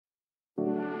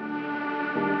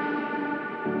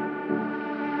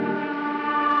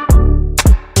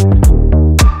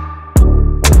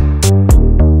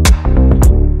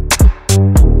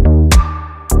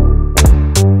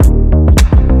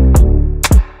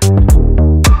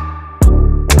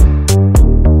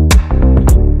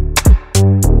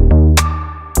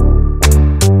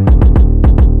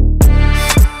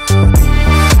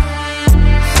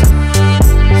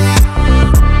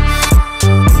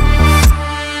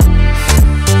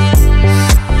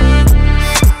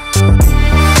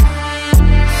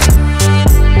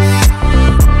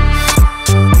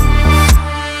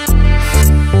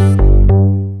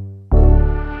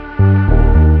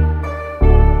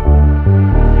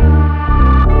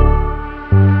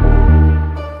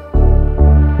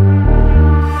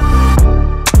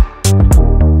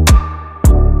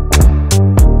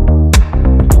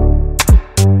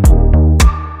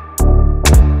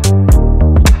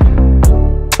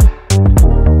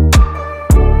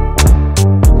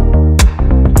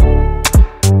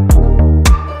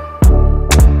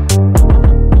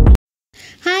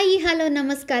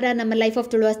ನಮಸ್ಕಾರ ನಮ್ಮ life of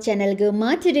Tuluvas ಚಾನೆಲ್ಗೆ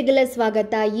ಮಾತು ರೆಗ್ಯುಲರ್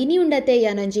ಸ್ವಾಗತ ಇನಿ ಉಂಡತೆ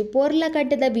ಯಾನೊಂಜಿ ಪೋರ್ಲ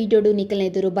ಕಟ್ಟದ ವಿಡಿಯೋಡು ನಿಕಲ್ನ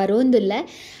ಎದುರು ಬರೋಂದುಲ್ಲ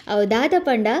ಅವು ದಾದ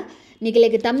ಪಂಡ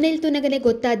ನಿಕಲೆಗೆ ತಮ್ನೆಲ್ ತುನಗನೆ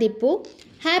ಗೊತ್ತಾದಿಪ್ಪು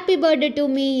ಹ್ಯಾಪಿ ಬರ್ಡೇ ಟು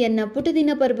ಮೀ ಎನ್ನ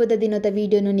ಪುಟದಿನ ಪರ್ಬದ ದಿನದ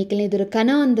ವಿಡಿಯೋನು ನಿಕಲ್ನ ಎದುರು ಕನ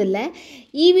ಒಂದುಲ್ಲ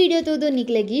ಈ ವಿಡಿಯೋ ತೋದು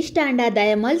ನಿಕಲೆಗೆ ಇಷ್ಟ ಅಂಡ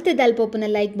ದಯ ಮಲ್ತದ ಅಲ್ಪೊಪ್ಪನ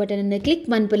ಲೈಕ್ ಬಟನ್ ಕ್ಲಿಕ್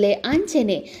ಮನ್ಪುಲೆ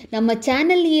ಅಂಚೆನೆ ನಮ್ಮ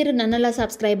ಚಾನಲ್ ನೀರು ನನ್ನೆಲ್ಲ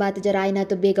ಸಬ್ಸ್ಕ್ರೈಬ್ ಆತ ಜರ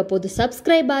ಆಯ್ನಾತು ಬೇಗ ಪೋದು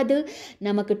ಸಬ್ಸ್ಕ್ರೈಬ್ ಆದು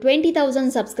ನಮಕ್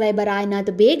 20,000 ಸಬ್ಸ್ಕ್ರೈಬರ್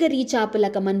ಆಯ್ನಾತು ಬೇಗ ರೀಚ್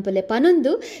ಆಪಲಕ ಮನ್ಪುಲೆ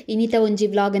ಪನೊಂದು ಇನ್ನಿತ ಒಂಜಿ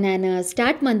ವ್ಲಾಗ್ ನಾನು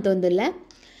ಸ್ಟಾರ್ಟ್ ಮಂತೊಂದುಲ್ಲ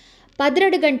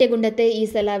 12 ಗಂಟೆಗುಂಡತೆ ಈ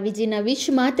ಸಲ ವಿಜಿನ ವಿಶ್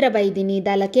ಮಾತ್ರ ಬೈದಿನಿ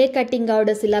ದಾಲ ಕೇಕ್ ಕಟ್ಟಿಂಗ್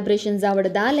ಆವಡ ಸೆಲೆಬ್ರೇಷನ್ಸ್ ಆವಡ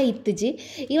ದಾಲ ಇತ್ತುಜಿ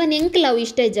ಇವನ್ ಎಂಕ್ಲ ಅವು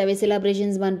ಇಷ್ಟ ಇಜ್ಜಾವೆ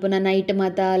ಸೆಲೆಬ್ರೇಷನ್ಸ್ ಮನ್ಪುನ ನೈಟ್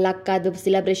ಮಾತ ಲಕ್ಕಾದು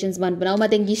ಸೆಲೆಬ್ರೇಷನ್ಸ್ ಮನ್ಪುನ ಅವು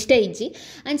ಮತ್ತೆ ಎಂಗೆ ಇಷ್ಟ ಇಜ್ಜಿ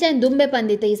ಅಂಚ ದುಂಬೆ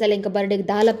ಪಂದಿತ್ತ ಈ ಸಲ ಎಂಕ ಬರ್ಡೇಗೆ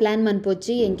ದಾಲ ಪ್ಲ್ಯಾನ್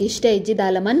ಮನ್ಪೊಚ್ಚಿ ಎಂಗೆ ಇಷ್ಟ ಇಜ್ಜಿ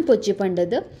ದಾಲ ಮನ್ಪೊಚ್ಚಿ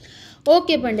ಪಂಡದು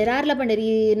ಓಕೆ ಪಂಡೇರ್ ಆರ್ಲ ಪಂಡೇರ್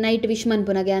ಈ ನೈಟ್ ವಿಶ್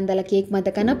ಮನ್ಪುನಗೆ ಅಂದಲ ಕೇಕ್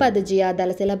ಮಾತ ಕನಪದಜಿ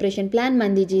ಆದಲ ಸೆಲೆಬ್ರೇಷನ್ ಪ್ಲ್ಯಾನ್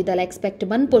ಮಂದಿಜಿ ಇದಲ್ಲ ಎಕ್ಸ್ಪೆಕ್ಟ್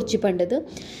ಮನ್ಪೊರ್ಚಿ ಪಂಡದು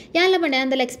ಯಾನ್ಲ ಪಂಡೆ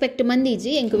ಅಂದಲ ಎಕ್ಸ್ಪೆಕ್ಟ್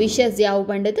ಮಂದಿಜಿ ಎಂಕ್ ವಿಶಸ್ ಯಾವ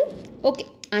ಪಂಡದು ಓಕೆ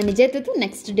ಆ ನಿಜತ್ತು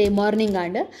ನೆಕ್ಸ್ಟ್ ಡೇ ಮಾರ್ನಿಂಗ್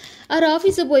ಆಂಡ್ ಅವ್ರ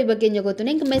ಆಫೀಸಿಗೆ ಹೋಯ್ ಬಗ್ಗೆ ಎಂಜ ಗೊತ್ತು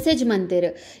ಎಂಕ್ ಮೆಸೇಜ್ ಮಂತೇರು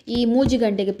ಈ 3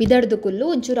 ಗಂಟೆಗೆ ಪಿದಡ್ದು ಕುಲ್ಲು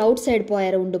ಒಂಚೂರು ಔಟ್ ಸೈಡ್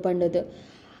ಪೋಯಾರ ಉಂಡು ಪಂಡದು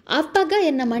ಅಪ್ಪಾಗ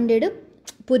ಎನ್ನ ಮಂಡೇಡು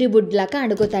ಪುರಿ ಬುಡ್ಲಾಕ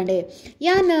ಅಂಡು ಗೊತ್ತಾಂಡೆ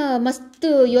ಯಾನ್ ಮಸ್ತ್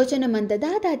ಯೋಚನೆ ಮಂತ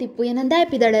ದಾದಿಪ್ಪು ಏನಂದಾಯ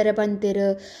ಪಿದಡರ ಪಂತೇರು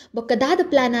ಬೊಕ್ಕ ದಾದ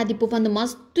ಪ್ಲ್ಯಾನ್ ಆದಿಪ್ಪು ಪಂದು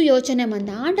ಮಸ್ತ್ ಯೋಚನೆ ಮಂತ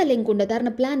ಆಂಡಲ್ ಹೆಂಗುಂಡು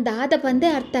ಅರ್ನ ಪ್ಲ್ಯಾನ್ ದಾದ ಪಂದೆ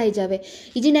ಅರ್ಥ ಆಯ್ಜಾವೆ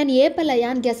ಇಜಿ ನಾನು ಏಪಲ್ಲ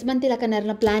ಯಾನ್ ಗೆಸ್ ಮಂತಿಲಕ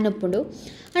ನರ್ನ ಪ್ಲ್ಯಾನ್ ಒಪ್ಪುಂಡು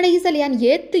ಅಣ್ಣ ಈ ಸಲ ಯಾನ್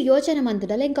ಎತ್ತು ಯೋಚನೆ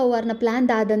ಮಂತಡಲ್ಲ ಹೆಂಗೆ ಅವು ಅರ್ನ ಪ್ಲ್ಯಾನ್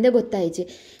ದಾದಂದೆ ಗೊತ್ತಾಯ್ಜಿ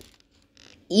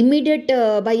ಇಮಿಡಿಯೇಟ್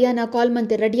ಬಯ್ಯನ ಕಾಲ್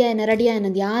ಮಂತೆ ರೆಡಿ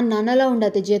ಆಯ್ನದು ಯಾನ್ ನನಲ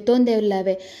ಉಂಡತ್ತೆ ಜೆತ್ತೊಂದೇ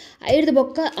ಇಲ್ಲವೆ ಐಡ್ದು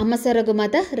ಬೊಕ್ಕ ಅಮ್ಮ ಸರಗು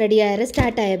ಮಾತ ರೆಡಿ ಆಯ್ರೆ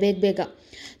ಸ್ಟಾರ್ಟ್ ಆಯ ಬೇಗ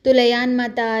ತುಲೆ ಯಾನ್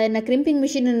ಮಾತ ಎನ್ನ ಕ್ರಿಂಪಿಂಗ್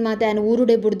ಮಿಷಿನ್ ಮಾತ ಯಾನ್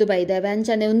ಊರುಡೆ ಬುಡ್ದು ಬೈದಾವೆ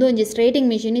ಅಂಚನೆ ಒಂಜಿ ಸ್ಟ್ರೈಟಿಂಗ್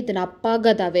ಮಿಷಿನ್ ಇತ್ತು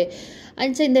ಅಪ್ಪಾಗದಾವೆ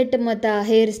ಅಂಚೆಂದೆಟ್ಟು ಮತ್ತು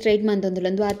ಹೇರ್ ಸ್ಟ್ರೈಟ್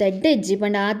ಮಂತಂದುಲ್ಲ ಒಂದು ಆತ ಎಡ್ಡೆ ಇಜ್ಜಿ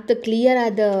ಪಂಡ ಆತ ಕ್ಲಿಯರ್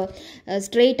ಆದ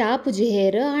ಸ್ಟ್ರೈಟ್ ಆಪುಜಿ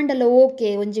ಹೇರ್ ಆಂಡಲ್ಲ ಓಕೆ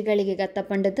ಒಂಜಿಗಳಿಗೆ ಗತ್ತ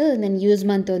ಪಂಡದು ನಾನು ಯೂಸ್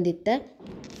ಮಂತೊಂದಿತ್ತೆ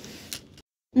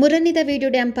ಮುರನಿದ ವಿಡಿಯೋ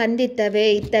ಡ್ಯಾಮ್ ಪಂದಿತ್ತವೆ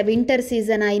ಇತ್ತ ವಿಂಟರ್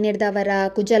ಸೀಸನ್ ಐನಿಡ್ದವರ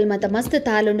ಕುಜಲ್ ಮತ್ತು ಮಸ್ತ್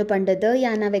ತಾಲುಂಡು ಪಂಡದು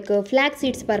ಯಾನವೆಕ್ ಫ್ಲ್ಯಾಕ್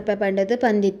ಸೀಡ್ಸ್ ಪರ್ಪೆ ಪಂಡದು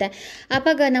ಪಂದಿತ್ತೆ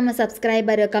ಅಪಾಗ ನಮ್ಮ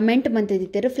ಸಬ್ಸ್ಕ್ರೈಬರ್ ಕಮೆಂಟ್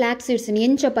ಮಂತಿದ್ದಿತ್ತರು ಫ್ಲ್ಯಾಕ್ ಸೀಡ್ಸ್ನ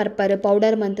ಎಂಚ ಪರ್ಪರ್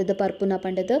ಪೌಡರ್ ಮಂತದ್ದು ಪರ್ಪುನ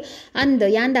ಪಂಡದು ಅಂದು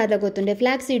ಯಾಂದಾದ ಗೊತ್ತುಂಡೆ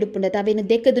ಫ್ಲ್ಯಾಕ್ ಸೀಡ್ ಉಪ್ಪುಂಡದು ಅವೇನು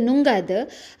ದೆಕ್ಕದು ನುಂಗಾದು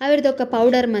ಅವಿರ್ದೊಕ್ಕ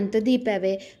ಪೌಡರ್ ಮಂತ್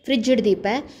ದೀಪವೆ ಫ್ರಿಡ್ಜ್ ದೀಪ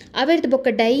ಅವಿರ್ದು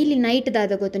ಬೊಕ್ಕ ಡೈಲಿ ನೈಟ್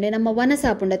ದಾದ ಗೊತ್ತುಂಡೆ ನಮ್ಮ ವನಸ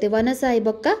ಪುಂಡತೆ ವನಸ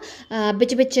ಬೊಕ್ಕ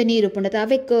ಬೆಚ್ಚ ನೀರು ಪುಂಡತೆ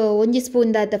ಅವಕ್ಕೆ ಒಂಜಿ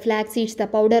ಸ್ಪೂನ್ ದಾತ ಫ್ಲ್ಯಾಕ್ ಸೀಡ್ಸ್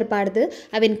ದ ಪೌಡರ್ ಪಾಡ್ದು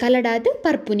ಅವೇನು ಕಲಡಾದ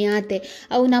ಪರ್ಪುನಿ ಆತೆ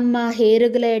ಅವು ನಮ್ಮ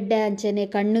ಹೇರುಗಳ ಎಡ್ಡೆ ಅಂಚನೆ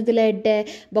ಕಣ್ಣುಗಳ ಎಡ್ಡೆ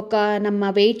ಬೊಕ್ಕ ನಮ್ಮ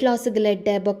ವೆಯ್ಟ್ ಲಾಸ್ಗಳ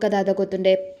ಎಡ್ಡೆ ಬೊಕ್ಕದಾದ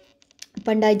ಗೊತ್ತುಂಡೆ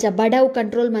ಪಂಡ ಇಜ್ಜ ಬಡವು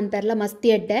ಕಂಟ್ರೋಲ್ ಮನ್ಪೆರ್ಲ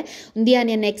ಮಸ್ತಿ ಎಡ್ಡೆ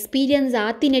ಉಂದಿಯಾನ್ ಎನ್ನ ಎಕ್ಸ್ಪೀರಿಯನ್ಸ್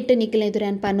ಆತಿ ನೆಟ್ಟು ನಿಕ್ಲೆ ಎದುರು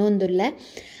ಏನು ಪನೊಂದುಲ್ಲೆ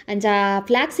ಅಂಚ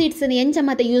ಫ್ಲ್ಯಾಕ್ ಸೀಡ್ಸ್ನ ಎಂಚ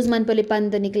ಮತ್ತೆ ಯೂಸ್ ಮನ್ಪೊಲಿ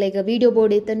ಪಂದು ನಿಕ್ಲೆಗ ವೀಡಿಯೋ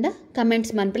ಬೋರ್ಡ್ ಇತ್ತಂಡ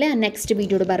ಕಮೆಂಟ್ಸ್ ಮನ್ಪಲೆ ಆ ನೆಕ್ಸ್ಟ್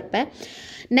ವೀಡಿಯೋಡು ಬರ್ಪೆ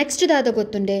ನೆಕ್ಸ್ಟ್ ದಾದ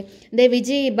ಗೊತ್ತುಂಡೆ ದೇ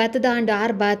ವಿಜಿ ಬತ್ತದಾಂಡು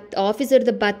ಆರ್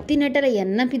ಆಫೀಸರ್ದು ಬತ್ತಿನಟರ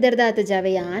ಎನ್ನ ಪಿದರ್ದಾತ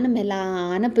ಜಾವೆ ಯಾನ ಮೇಲ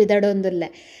ಆನ ಪಿದಡೊಂದುಲ್ಲೆ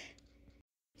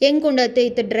ಹೆಂಗುಂಡತ್ತೆ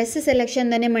ಇತ್ತು ಡ್ರೆಸ್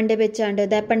ಸೆಲೆಕ್ಷನ್ದನೇ ಮಂಡೆ ಬೆಚ್ಚಾಂಡು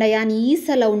ಪಂಡ ಯಾನ್ ಈ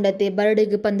ಸಲ ಉಂಡತ್ತೆ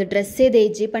ಬರ್ಡೇಗೆ ಪಂದು ಡ್ರೆಸ್ಸೇದೇ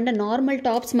ಇಜ್ಜಿ ಪಂಡ ನಾರ್ಮಲ್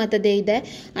ಟಾಪ್ಸ್ ಮತ್ತದೇ ಇದೆ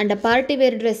ಅಂಡ ಪಾರ್ಟಿ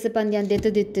ವೇರ್ ಡ್ರೆಸ್ ಪಂದು ಯಾನ್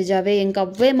ದೆತ್ತದಿತ್ತು ಜಾವೆ ಎಂಕ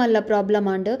ಅವ್ವೇ ಮಲ್ಲ ಪ್ರಾಬ್ಲಮ್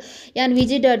ಆಂಡು ಯಾನ್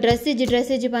ವಿಜಿ ಡ್ರೆಸ್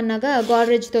ಇಜ್ಜಿ ಪನ್ನಾಗ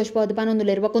ಗಾಡ್ರೇಜ್ ತೋಚ್ಬೋದು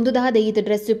ಪನೊಂದುಲ್ಲ ಇರ್ಬೇಕೊಂದು ದಾದ ಈತ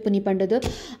ಡ್ರೆಸ್ ಇಪ್ಪುನಿ ಪಂಡದು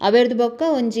ಅವೆರ್ದು ಬೊಕ್ಕ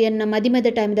ಒಂಜಿ ಎನ್ನ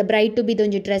ಮದಿಮೆದ ಟೈಮ್ದ ಬ್ರೈಟ್ ಟು ಬಿದ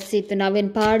ಒಂಜಿ ಡ್ರೆಸ್ ಇತ್ತು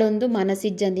ನಾವೇನು ಪಾಡೊಂದು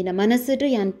ಮನಸ್ಸಿಜ್ಜಂದಿನ ಮನಸ್ಸಿಟ್ಟು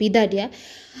ಯಾನ್ ಪಿದಡ್ಯ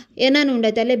ಏನಾನು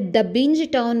ಉಂಡೈತೆ ಅಲ್ಲೇ ದ ಬಿಂಜ್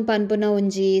ಟೌನ್ ಪನ್ಪುನ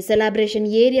ಒಂಜಿ ಸೆಲೆಬ್ರೇಷನ್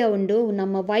ಏರಿಯಾ ಉಂಡು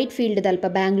ನಮ್ಮ ವೈಟ್ ಫೀಲ್ಡ್ ಅಲ್ಪ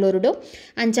ಬ್ಯಾಂಗ್ಳೂರುಡು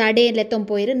ಅಂಚ ಅಡೆ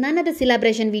ಲೆತ್ತೊಂಪೋಯಿರು ನನ್ನದ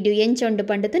ಸೆಲೆಬ್ರೇಷನ್ ವಿಡಿಯೋ ಎಂಚ ಉಂಡು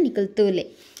ಪಂಡದು ನಿಕಲ್ ತೂಲೆ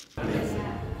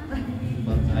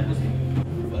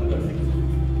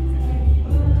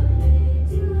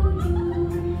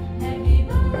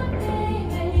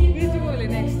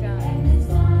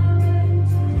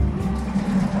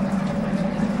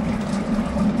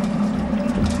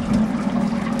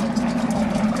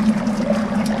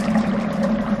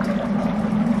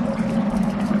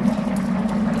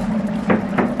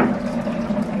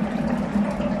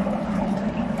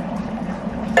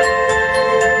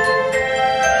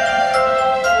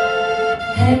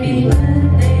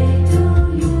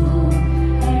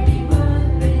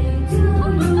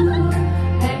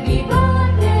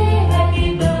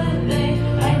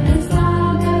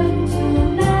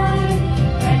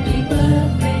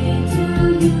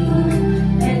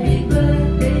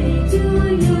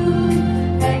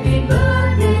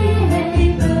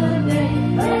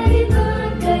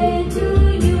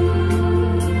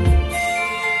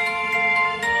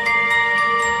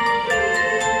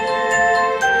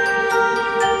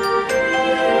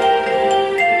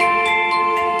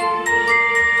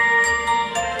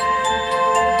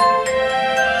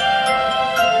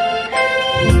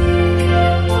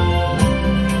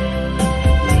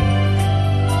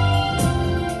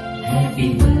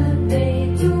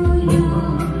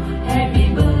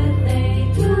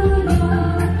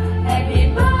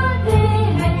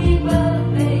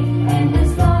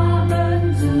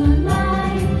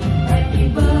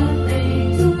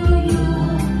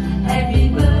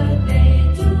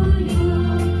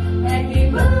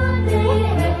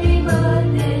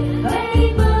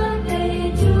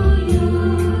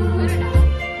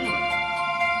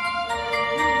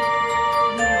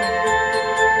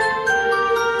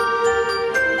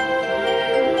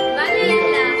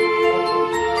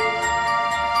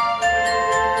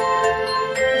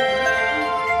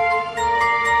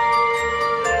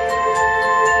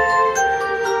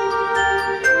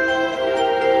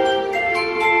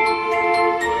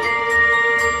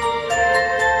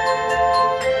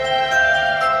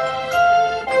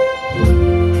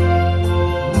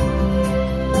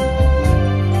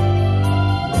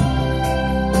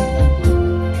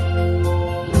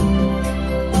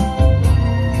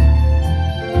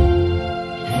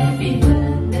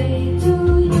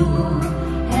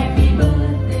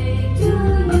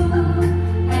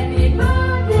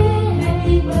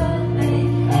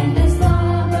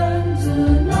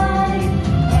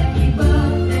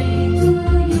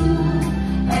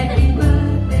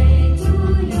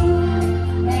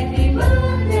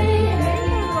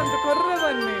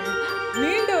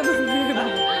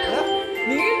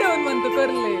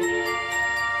ಕೊರ್ಲೆ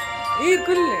ಈರ್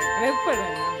ಕುಲ್ಲೆ ರೆಪ್ಪಡ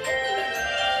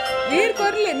ಈರ್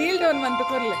ಕೊರ್ಲೆ ನೀಲ್ ಡೌನ್ ಮಂತ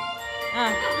ಕೊರ್ಲೆ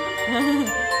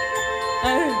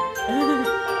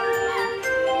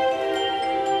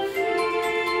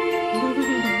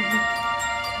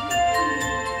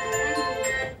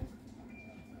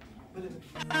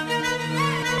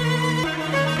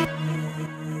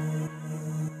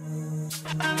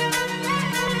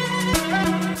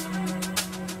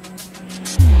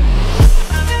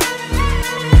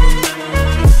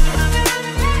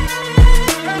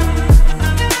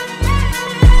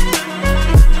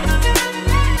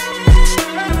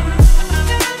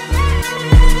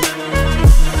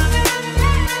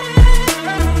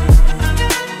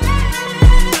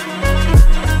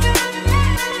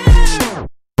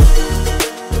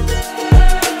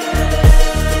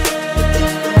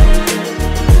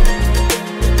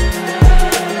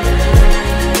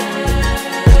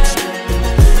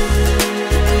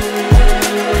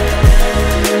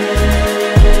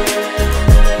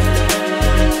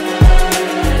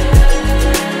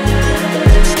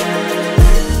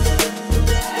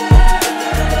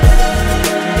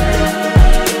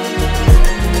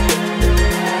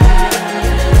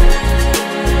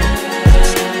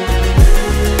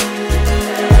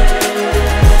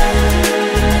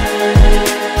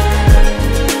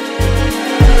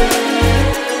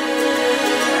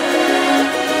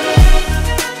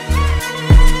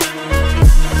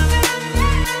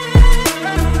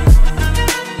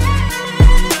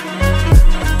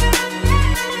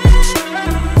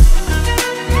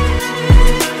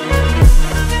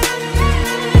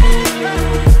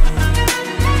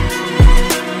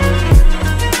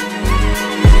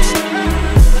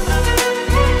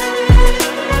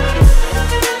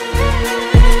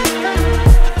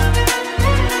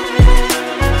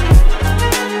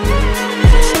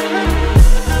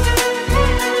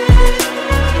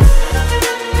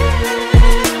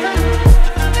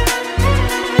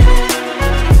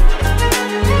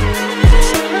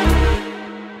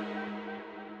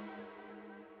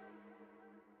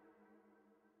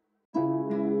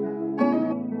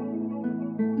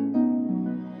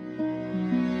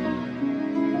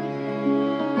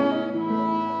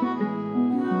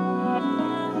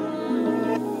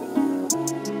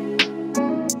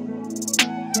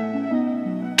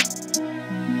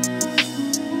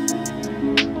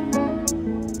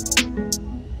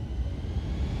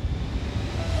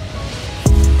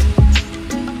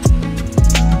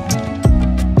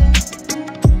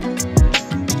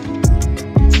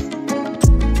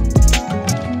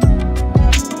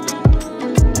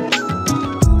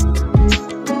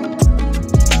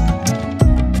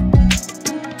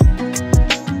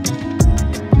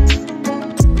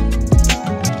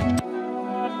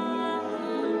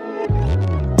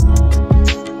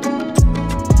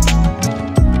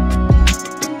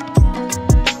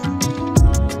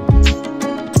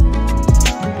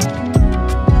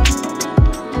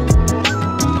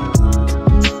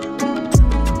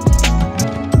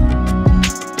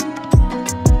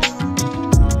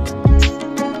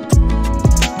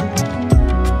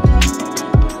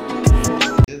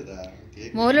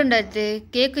ಮೋಲುಂಡತ್ತೆ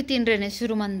ಕೇಕ್ ತಿನ್ರೇನೆ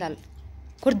ಶುರು ಮಂದಲ್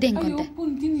ಕೊರ್ದೆ ಹೆಂಗೆ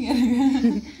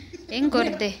ಹೆಂಗ್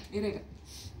ಕೊರ್ದೆ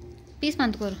ಪೀಸ್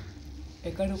ಮಂತ್ಕೋರು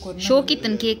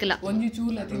ಶೋಕಿತ್ತನ್ ಕೇಕ್ಲ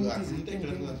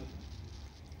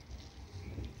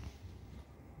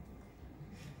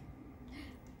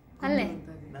ಅಲ್ಲೇ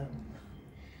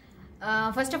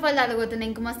ಫಸ್ಟ್ ಆಫ್ ಆಲ್ ಅದು ಗೊತ್ತು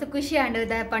ನಂಗೆ ಮಸ್ತ್ ಖುಷಿ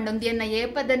ಆಂಡದ ಪಂಡೊಂದು ಎನ್ನ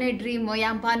ಏಪದನೆ ಡ್ರೀಮ್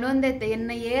ಯಾಂಪ ಅನ್ನೊಂದೈತೆ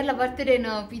ಎನ್ನ ಏರ್ಲ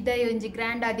ಬರ್ತಿರೇನು ಪಿದಾಯಿ ಒಂಜಿ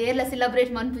ಗ್ರ್ಯಾಂಡ್ ಅದು ಏರ್ಲ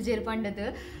ಸೆಲೆಬ್ರೇಟ್ ಮನ್ಪುಜೇರು ಪಂಡದು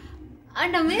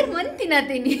ಅಂಡ ಮೇರ್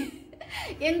ಮಂತಿನತೀನಿ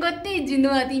ಹೆಂಗೆ ಗೊತ್ತೇ ಇಜ್ಜಿಂದು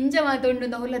ಅದು ಇಂಚ ಮಾತೊಂಡು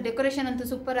ಅವಳ ಡೆಕೋರೇಷನ್ ಅಂತೂ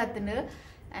ಸೂಪರ್ ಆತನು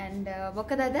ಆ್ಯಂಡ್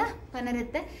ಬೊಕ್ಕದಾದ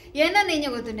ಪನರತ್ತೆ ಏನನ್ನ ಏನ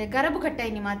ಗೊತ್ತುಂಡೆ ಗರಬು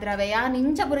ಕಟ್ಟಾಯಿನಿ ಮಾತ್ರವೇ ಯಾನು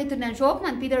ಇಂಚ ಬರೀತು ನಾನು ಶೋಕ್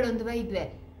ಮನ್ ಪಿದಳೊಂದು ಬೈದ್ವೆ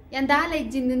ಯಾನ್ ದಾಲ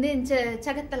ಇಜ್ಜಿಂದ ಇಂಚ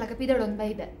ಚಗತ್ತಲಕ ಪಿದಳೊಂದು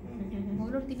ಬೈದೆ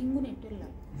ಮೋಲೋಡ್ತಿ ಹಿಂಗೂ ನೆಟ್ಟಿಲ್ಲ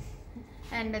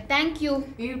ಆ್ಯಂಡ್ ಥ್ಯಾಂಕ್ ಯು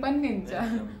ಈಗ ಬನ್ನಿಂಚ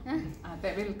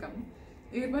ಅದೇ ವೆಲ್ಕಮ್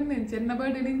ಈಗ ಬನ್ನಿಂಚ ಎನ್ನ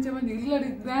ಬರ್ಡೇ ನಿಂಚ ಬಂದು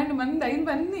ಇಲ್ಲಡಿ ಗ್ರ್ಯಾಂಡ್ ಮಂದ ಐನ್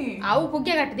ಬನ್ನಿ ಅವು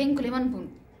ಪುಗ್ಗೆ ಕಟ್ಟದೆ ಹೆಂಕುಲಿ ಮನ್ಪುನ್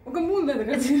ఒక మూందద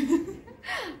కచ్చి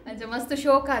ಅಜ್ಜ ಮಸ್ತ್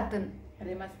ಶೋಕ್ ಆತನ್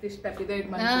ಅರೆ ಮಸ್ತ್ ಇಷ್ಟ ಪಿದೈಡ್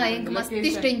ಮನ್ ಎಂಕ್ ಮಸ್ತ್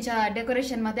ಇಷ್ಟ ಇಂಚ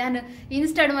ಡೆಕೋರೇಷನ್ ಮತ್ತೆ ನಾನು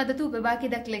ಇನ್ಸ್ಟಾಡ್ ಮತ್ತೆ ತೂಪೆ ಬಾಕಿ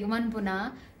ದಕ್ಲೆಗ್ ಮನ್ಪುನ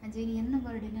ಅಜ್ಜ ಎನ್ನ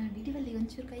ಬರ್ಡೇ ನಾ ಡಿಟಿವಲ್ಲಿ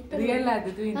ಒಂಚೂರು ಕೈ ರಿಯಲ್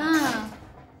ಆದದು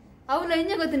ಅವಳು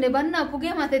ಎಂಜ ಗೊತ್ತುಂಡೆ ಬನ್ನ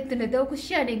ಪುಗೆ ಮಾತು ಎತ್ತುಂಡೆ ಅವು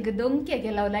ಖುಷಿ ಆಡಿ ಇಂಕ ದೊಂಕಿ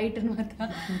ಆಗಿಲ್ಲ ಅವು ಲೈಟನ್ ಮಾತ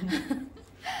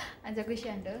ಅಜ್ಜ ಖುಷಿ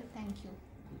ಅಂಡು ಥ್ಯಾಂಕ್ ಯು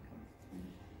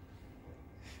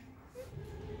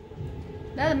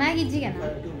ದಾದ ಮ್ಯಾಗಿ ಇಜ್ಜಿಗೆನಾ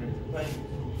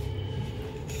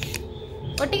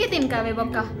ಒಟ್ಟಿಗೆ ತಿನ್ಕಾವೆ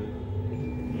ಬೊಕ್ಕ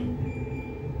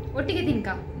ಒಟ್ಟಿಗೆ ತಿನ್ಕ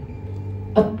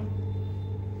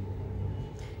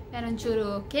ನಾನೊಂಚೂರು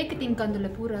ಕೇಕ್ ತಿನ್ಕಂದುಲ್ಲ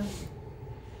ಪೂರ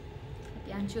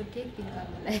ಯಾಂಚೂರ್ ಕೇಕ್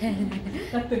ತಿನ್ಕಾಗಲ್ಲ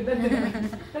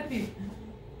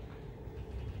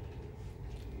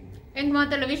ಹೆಂಗ್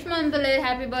ಮಾತಲ್ಲ ವಿಶ್ ಮಾಡಲ್ಲ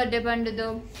ಹ್ಯಾಪಿ ಬರ್ತ್ಡೇ ಪಂಡದು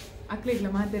ಅಕ್ಲಿಗ್ಲ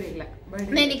ಮಾತಾಡಿಲ್ಲ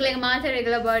ನೆನಿಕ್ಲೆಗ್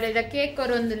ಮಾತಾಡಿಲ್ಲ ಬರ್ಡೇ ಕೇಕ್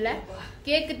ಕೊರೊಂದಿಲ್ಲ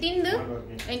ಕೇಕ್ ತಿಂದು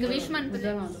ಹೆಂಗ್ ವಿಶ್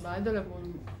ಮಾಡ್ತದೆ ಬಾದಲ ಫೋನ್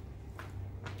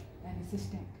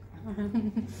ಅಸಿಸ್ಟೆಂಟ್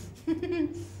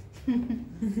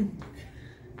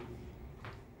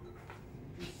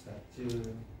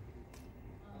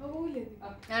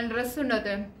ನಾನು ಡ್ರೆಸ್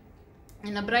ఉండదు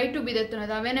నిన్న బ్రైట్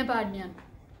బిదెత్తున్నది అవేనే పాడినాను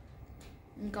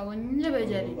ఇంకా కొంచెం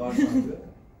బేజారి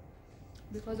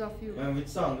because of you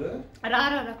which song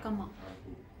రారా రక్కమ్మ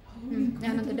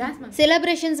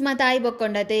ಸೆಲೆಬ್ರೇಷನ್ಸ್ ಮತ್ತು ಆಯ್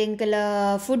ಬಕ್ಕೊಂಡತೆ ಎಂಕಲ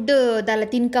food ದಲ್ಲ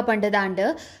ತಿನ್ಕ ಪಂಡದ and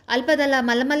ಅಲ್ಪದಲ್ಲ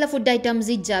Mallya Mallya food items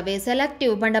ಇಜ್ಜಾವೆ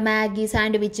selective ಪಂಡ ಮ್ಯಾಗಿ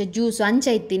ಸ್ಯಾಂಡ್ವಿಚ್ ಜ್ಯೂಸ್ ಅಂಚ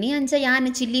ಇತ್ತೀನಿ ಅಂಚ ಯಾನ್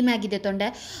ಚಿಲ್ಲಿ ಮ್ಯಾಗಿದೆ ತೊಂಡೆ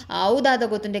ಹೌದಾದ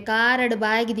ಗೊತ್ತುಂಡೆ ಕಾರಡ್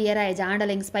ಬಾಯಿಗಿದೆ ಏರಾಯ ಜಾಂಡಲ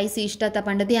ಹೆಂಗೆ ಸ್ಪೈಸಿ ಇಷ್ಟತ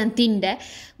ಪಂಡದು ಯಾನ್ ತಿಂಡೆ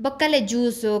ಬೊಕ್ಕಲೆ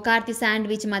ಜ್ಯೂಸು ಕಾರ್ತಿ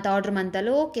ಸ್ಯಾಂಡ್ವಿಚ್ ಮತ್ತು ಆರ್ಡ್ರ್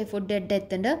ಮಂತಲು ಓಕೆ ಫುಡ್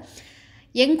ಎಡ್ಡೆತ್ತಂಡು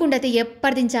ಎಂಕುಂಡತೆ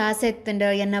ಎಪ್ಪರ್ದಿಂಚ ಆಸೆ ಎತ್ತಂಡು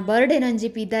ಎನ್ನ ಬರ್ಡೇ ನಂಜಿ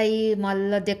ಪಿದಾಯಿ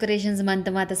ಮಲ್ಲ ಡೆಕೋರೇಷನ್ಸ್ ಮಂತ್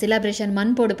ಸೆಲೆಬ್ರೇಷನ್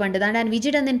ಮನ್ಪೋಡು ಪಂಡದ ಅಂಡ್ ನಾನು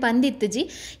ವಿಜಿಟ್ ಅಂದೇನು ಪಂದಿತ್ತಜಿ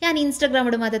ಯಾನ್ ಇನ್ಸ್ಟಾಗ್ರಾಮ್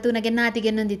ಮಾತ ತೂನಗೆ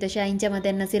ನಾತಿಗೆ ಎನ್ನೊಂದಿತ್ತು ಶಾ ಇಂಚ ಮತ್ತೆ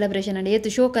ಎನ್ನ ಸೆಲೆಬ್ರೇಷನ್ ಅಂಡ್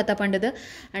ಏತು ಶೋಕತ ಪಂಡದು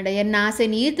ಅಂಡ್ ಎನ್ನ ಆಸೆ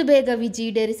ನೀತು ಬೇಗ ವಿಜಿ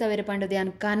ಡೇರಿಸವೇರೆ ಪಂಡದು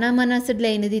ಯಾನ್ ಕನ ಮನಸ್ಸಡ್ಲ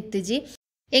ಏನಿದಿತ್ತಜಿ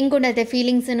ಎಂಗುಂಡತೆ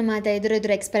ಫೀಲಿಂಗ್ಸನ್ನು ಮಾತ ಎದುರು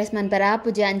ಎಕ್ಸ್ಪ್ರೆಸ್ ಮನ್ಪರ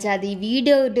ಆಪುಜಿ ಅಂಚಾದ ಈ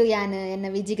ವಿಡಿಯೋಡು ಯಾನ್ ಎನ್ನ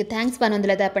ವಿಜಿಗೆ ಥ್ಯಾಂಕ್ಸ್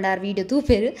ಪನ್ನೊಂದಿಲ್ಲ ತಪ್ಪಂಡ ಆ ವಿಡಿಯೋ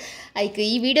ತೂಪೇರು ಐಕ್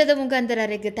ಈ ವಿಡಿಯೋದ ಮುಖಾಂತರ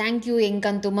ಅರೆಗೆ ಥ್ಯಾಂಕ್ ಯು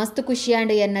ಎಂಕಂತೂ ಮಸ್ತ್ ಖುಷಿ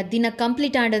ಆಂಡ್ ಎನ್ನ ದಿನ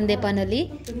ಕಂಪ್ಲೀಟ್ ಆಂಡಂದೆ ಪನೊಲಿ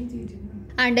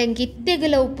ಆಂಡ್ ಎಂಗೆ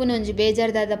ಇತ್ತೆಗೆಲ್ಲ ಉಪ್ಪುನೊಂಜಿ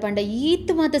ಬೇಜಾರ್ದಾದ ಪಂಡ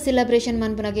ಈತ್ ಮಾತ ಸೆಲೆಬ್ರೇಷನ್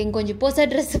ಮನ್ಪುನಾಗ ಎಂಕೊಂಜಿ ಹೊಸ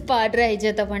ಡ್ರೆಸ್ ಪಾಡ್ರೆ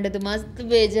ಐಜತ ಪಂಡದು ಮಸ್ತ್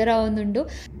ಬೇಜಾರ ಒಂದುಂಡು